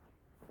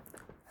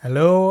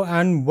Hello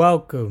and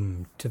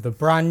welcome to the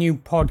brand new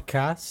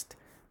podcast,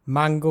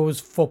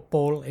 Mango's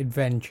Football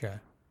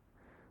Adventure.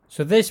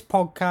 So this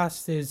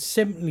podcast is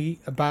simply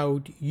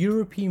about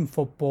European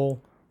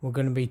football. We're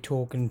going to be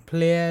talking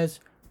players,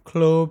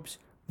 clubs,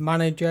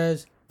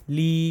 managers,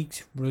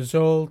 leagues,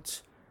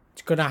 results.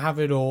 It's going to have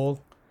it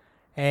all.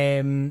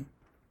 And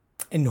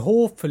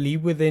hopefully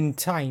within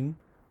time,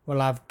 we'll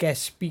have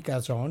guest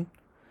speakers on.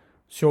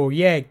 So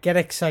yeah, get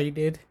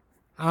excited.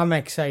 I'm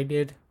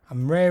excited.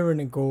 I'm raring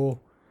to go.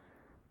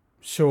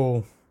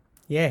 So,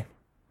 yeah,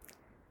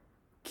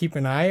 keep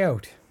an eye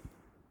out.